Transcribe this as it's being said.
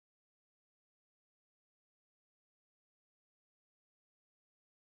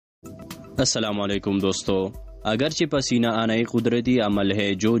السلام علیکم دوستو، اگرچہ پسینہ آنا ایک قدرتی عمل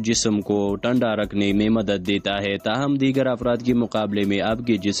ہے جو جسم کو ٹھنڈا رکھنے میں مدد دیتا ہے، تاہم دیگر افراد کے مقابلے میں آپ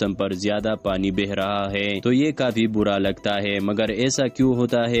کے جسم پر زیادہ پانی بہہ رہا ہے تو یہ کافی برا لگتا ہے۔ مگر ایسا کیوں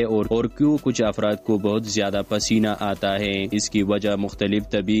ہوتا ہے اور کیوں کچھ افراد کو بہت زیادہ پسینہ آتا ہے؟ اس کی وجہ مختلف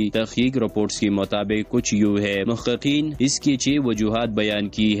طبی تحقیق رپورٹس کے مطابق کچھ یوں ہے۔ محققین اس کی 6 وجوہات بیان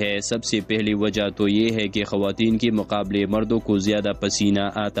کی ہے۔ سب سے پہلی وجہ تو یہ ہے کہ خواتین کے مقابلے مردوں کو زیادہ پسینہ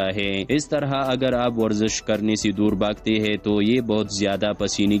آتا ہے۔ اس طرح اگر آپ ورزش کرنے سے دور بھاگتے ہیں تو یہ بہت زیادہ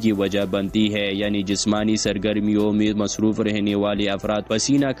پسینے کی وجہ بنتی ہے، یعنی جسمانی سرگرمیوں میں مصروف رہنے والے افراد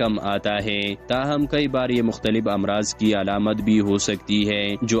پسینہ کم آتا ہے۔ تاہم کئی بار یہ مختلف امراض کی علامت بھی ہو سکتی ہے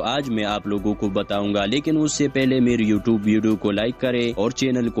جو آج میں آپ لوگوں کو بتاؤں گا، لیکن اس سے پہلے میری یوٹیوب ویڈیو کو لائک کریں اور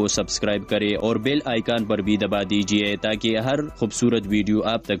چینل کو سبسکرائب کریں اور بیل آئیکن پر بھی دبا دیجیے تاکہ ہر خوبصورت ویڈیو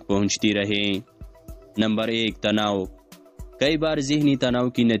آپ تک پہنچتی رہے۔ نمبر 1، تناؤ۔ کئی بار ذہنی تناؤ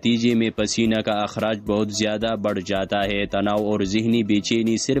کے نتیجے میں پسینہ کا اخراج بہت زیادہ بڑھ جاتا ہے۔ تناؤ اور ذہنی بے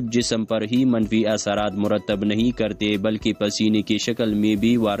چینی صرف جسم پر ہی منفی اثرات مرتب نہیں کرتے بلکہ پسینے کی شکل میں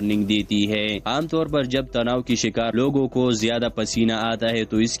بھی وارننگ دیتی ہے۔ عام طور پر جب تناؤ کی شکار لوگوں کو زیادہ پسینہ آتا ہے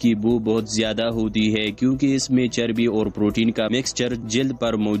تو اس کی بو بہت زیادہ ہوتی ہے کیونکہ اس میں چربی اور پروٹین کا مکسچر جلد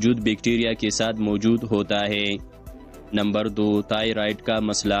پر موجود بیکٹیریا کے ساتھ موجود ہوتا ہے۔ نمبر 2، تائرائیڈ کا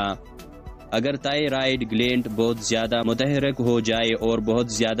مسئلہ۔ اگر تائرائیڈ گلینڈ بہت زیادہ متحرک ہو جائے اور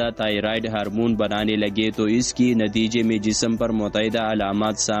بہت زیادہ تائرائیڈ ہارمون بنانے لگے تو اس کے نتیجے میں جسم پر متعدد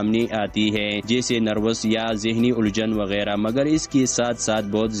علامات سامنے آتی ہے جیسے نروس یا ذہنی الجھن وغیرہ، مگر اس کے ساتھ ساتھ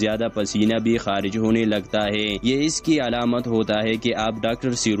بہت زیادہ پسینہ بھی خارج ہونے لگتا ہے۔ یہ اس کی علامت ہوتا ہے کہ آپ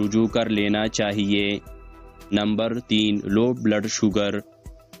ڈاکٹر سے رجوع کر لینا چاہیے۔ نمبر 3، لو بلڈ شوگر۔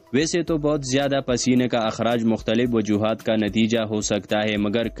 ویسے تو بہت زیادہ پسینے کا اخراج مختلف وجوہات کا نتیجہ ہو سکتا ہے،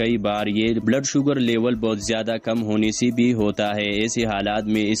 مگر کئی بار یہ بلڈ شوگر لیول بہت زیادہ کم ہونے سے بھی ہوتا ہے۔ ایسے حالات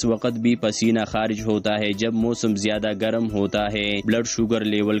میں اس وقت بھی پسینہ خارج ہوتا ہے جب موسم زیادہ گرم ہوتا ہے۔ بلڈ شوگر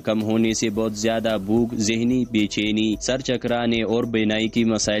لیول کم ہونے سے بہت زیادہ بھوک، ذہنی بے چینی، سر چکرانے اور بینائی کی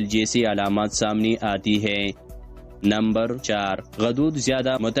مسائل جیسی علامات سامنے آتی ہے۔ نمبر 4، غدود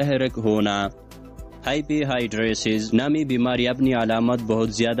زیادہ متحرک ہونا۔ ہائپرہائڈریسس نامی بیماری اپنی علامت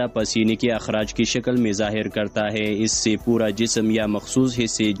بہت زیادہ پسینے کے اخراج کی شکل میں ظاہر کرتا ہے۔ اس سے پورا جسم یا مخصوص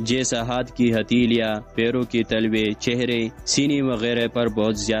حصے جیسا ہاتھ کی ہتھیلیاں، پیروں کے تلوے، چہرے، سینے وغیرہ پر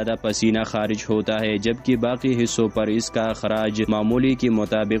بہت زیادہ پسینہ خارج ہوتا ہے، جبکہ باقی حصوں پر اس کا اخراج معمولی کے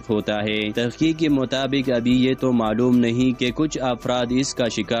مطابق ہوتا ہے۔ تحقیق کے مطابق ابھی یہ تو معلوم نہیں کہ کچھ افراد اس کا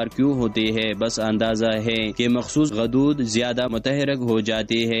شکار کیوں ہوتے ہیں، بس اندازہ ہے کہ مخصوص غدود زیادہ متحرک ہو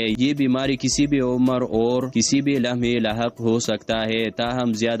جاتے ہیں۔ یہ بیماری کسی بھی عمر اور کسی بھی لمحے لاحق ہو سکتا ہے،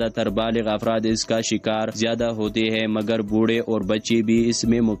 تاہم زیادہ تر بالغ افراد اس کا شکار زیادہ ہوتے ہیں، مگر بوڑھے اور بچے بھی اس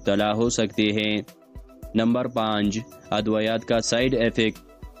میں مبتلا ہو سکتے ہیں۔ نمبر 5، ادویات کا سائیڈ ایفیکٹ۔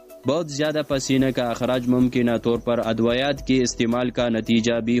 بہت زیادہ پسینے کا اخراج ممکنہ طور پر ادویات کے استعمال کا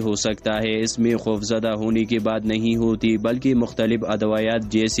نتیجہ بھی ہو سکتا ہے۔ اس میں خوفزدہ ہونے کی بات نہیں ہوتی بلکہ مختلف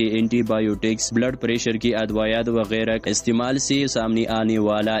ادویات جیسے اینٹی بایوٹکس، بلڈ پریشر کی ادویات وغیرہ استعمال سے سامنے آنے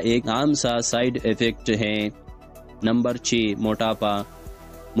والا ایک عام سا سائیڈ ایفیکٹ ہے۔ نمبر 6، موٹاپا۔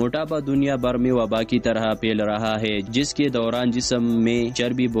 موٹاپا دنیا بھر میں وبا کی طرح پھیل رہا ہے، جس کے دوران جسم میں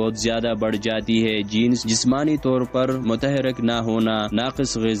چربی بہت زیادہ بڑھ جاتی ہے۔ جینز، جسمانی طور پر متحرک نہ ہونا،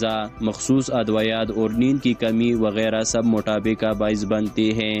 ناقص غذا، مخصوص ادویات اور نیند کی کمی وغیرہ سب موٹاپے کا باعث بنتے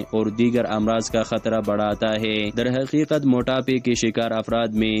ہیں اور دیگر امراض کا خطرہ بڑھاتا ہے۔ در حقیقت موٹاپے کے شکار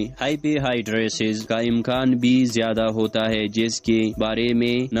افراد میں ہائپرہائڈریسس کا امکان بھی زیادہ ہوتا ہے، جس کے بارے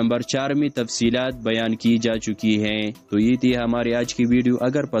میں نمبر 4 میں تفصیلات بیان کی جا چکی ہیں۔ تو یہ تھی ہماری آج کی ویڈیو۔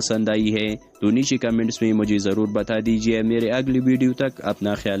 اگر پسند آئی ہے تو نیچے کمنٹس میں مجھے ضرور بتا دیجیے۔ میرے اگلی ویڈیو تک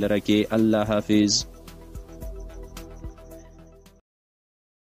اپنا خیال رکھیں۔ اللہ حافظ۔